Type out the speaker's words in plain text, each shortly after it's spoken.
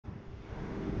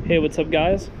Hey, what's up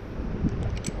guys?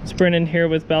 It's Brennan here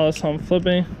with Balisong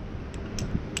Flipping,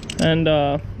 and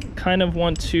kind of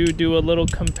want to do a little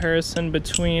comparison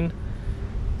between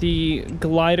the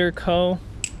Glidr Co.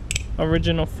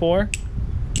 Original 4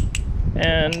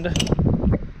 and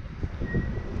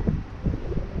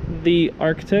the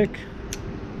Arctic.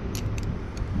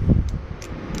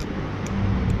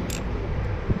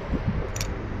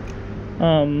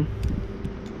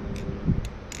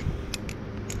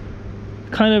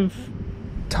 Kind of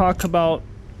talk about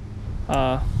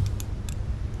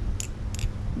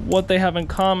what they have in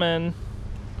common,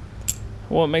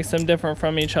 what makes them different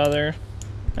from each other,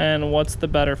 and what's the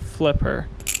better flipper,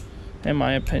 in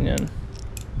my opinion.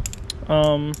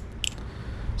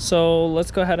 So let's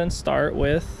go ahead and start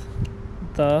with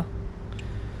the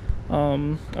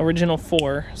original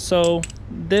 4. So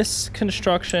this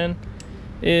construction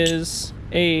is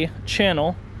a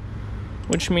channel,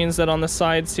 which means that on the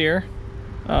sides here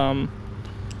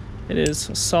it is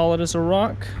solid as a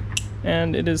rock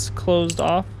and it is closed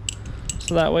off,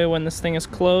 so that way when this thing is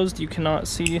closed you cannot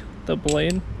see the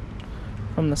blade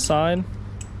from the side,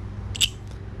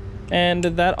 and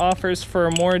that offers for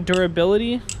more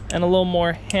durability and a little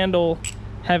more handle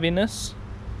heaviness,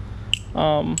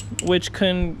 which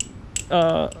can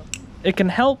it can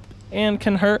help and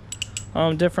can hurt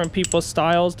different people's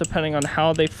styles depending on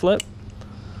how they flip.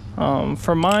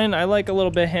 For mine, I like a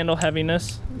little bit handle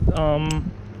heaviness.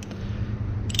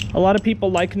 A lot of people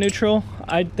like neutral.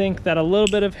 I think that a little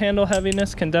bit of handle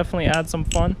heaviness can definitely add some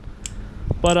fun.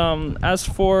 But as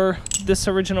for this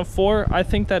original 4, I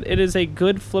think that it is a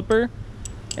good flipper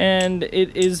and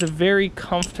it is very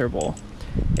comfortable.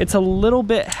 It's a little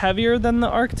bit heavier than the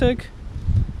Arctic,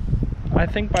 I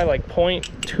think by like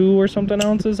 0.2 or something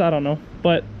ounces, I don't know.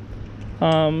 But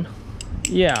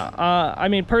yeah, I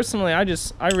mean, personally,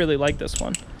 I really like this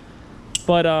one.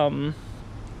 But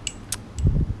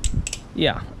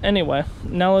yeah, anyway,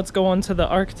 now let's go on to the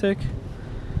Arctic.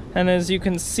 And as you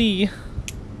can see,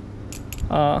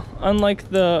 unlike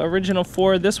the original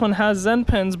 4, this one has Zen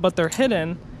pins, but they're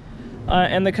hidden,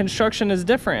 and the construction is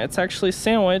different. It's actually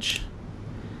sandwich,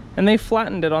 and they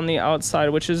flattened it on the outside,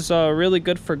 which is really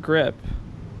good for grip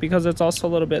because it's also a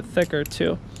little bit thicker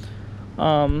too.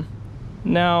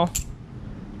 Now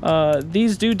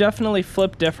these do definitely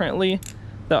flip differently.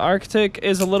 The Arctic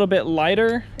is a little bit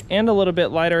lighter and a little bit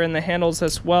lighter in the handles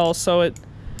as well, so it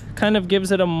kind of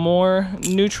gives it a more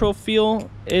neutral feel.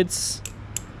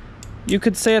 You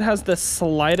could say it has the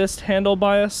slightest handle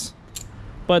bias,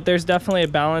 but there's definitely a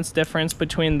balance difference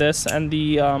between this and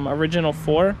the original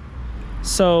 4.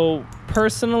 So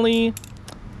personally,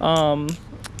 out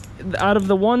of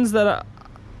the ones that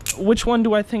which one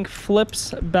do I think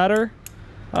flips better,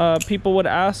 people would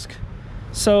ask.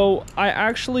 So I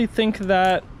actually think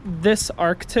that this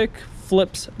Arctic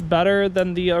flips better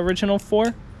than the original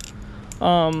 4.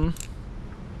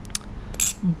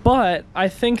 But I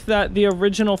think that the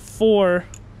original 4,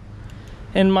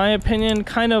 in my opinion,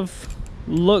 kind of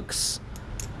looks,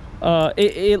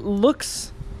 it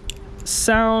looks,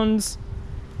 sounds,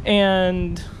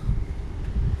 and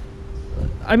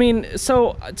I mean,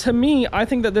 so to me, I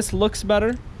think that this looks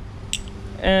better,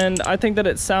 and I think that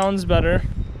it sounds better,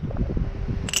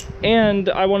 and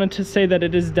I wanted to say that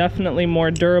it is definitely more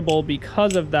durable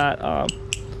because of that,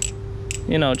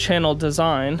 you know, channel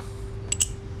design.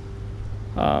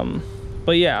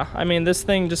 But yeah, I mean, this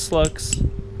thing just looks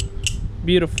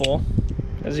beautiful,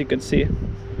 as you can see.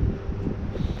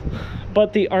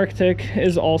 But the Arctic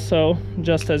is also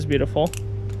just as beautiful.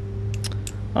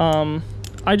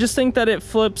 I just think that it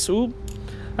flips,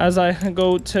 as I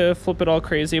go to flip it all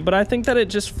crazy, but I think that it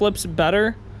just flips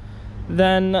better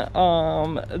than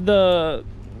the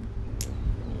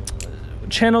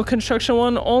channel construction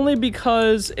one, only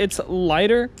because it's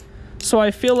lighter. So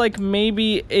I feel like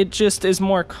maybe it just is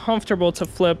more comfortable to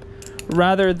flip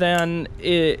rather than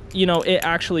it, you know, it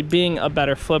actually being a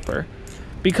better flipper,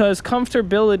 because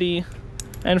comfortability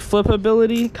and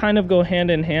flippability kind of go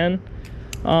hand in hand.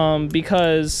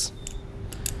 Because,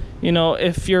 you know,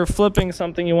 if you're flipping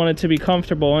something, you want it to be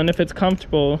comfortable, and if it's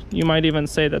comfortable, you might even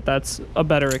say that that's a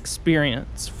better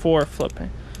experience for flipping.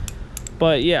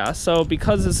 But yeah, so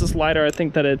because this is lighter, I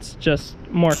think that it's just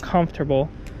more comfortable,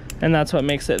 and that's what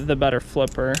makes it the better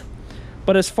flipper.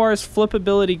 But as far as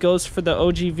flippability goes for the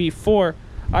OG V4,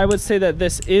 I would say that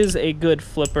this is a good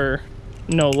flipper,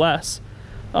 no less.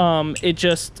 It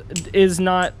just is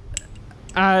not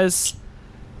as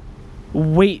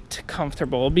weight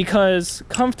comfortable, because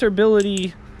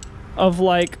comfortability of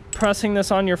like pressing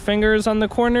this on your fingers on the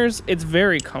corners, it's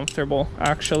very comfortable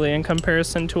actually in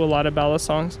comparison to a lot of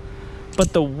Balisongs,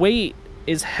 but the weight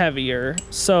is heavier.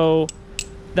 So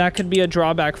that could be a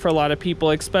drawback for a lot of people,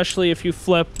 especially if you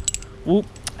flip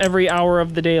every hour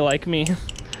of the day like me.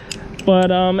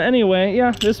 But anyway,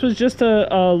 yeah, this was just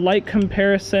a light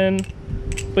comparison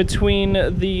between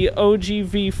the OG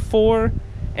V4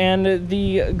 and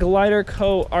the Glidr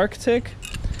Co. Arctic.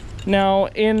 Now,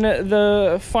 in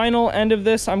the final end of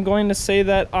this, I'm going to say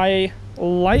that I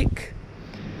like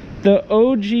the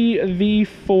OG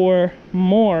V4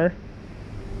 more,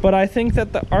 but I think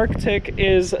that the Arctic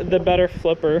is the better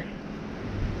flipper,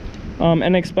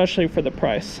 and especially for the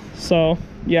price. So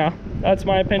yeah, that's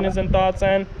my opinions and thoughts,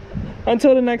 and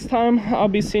until the next time, I'll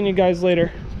be seeing you guys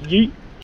later. Yeet.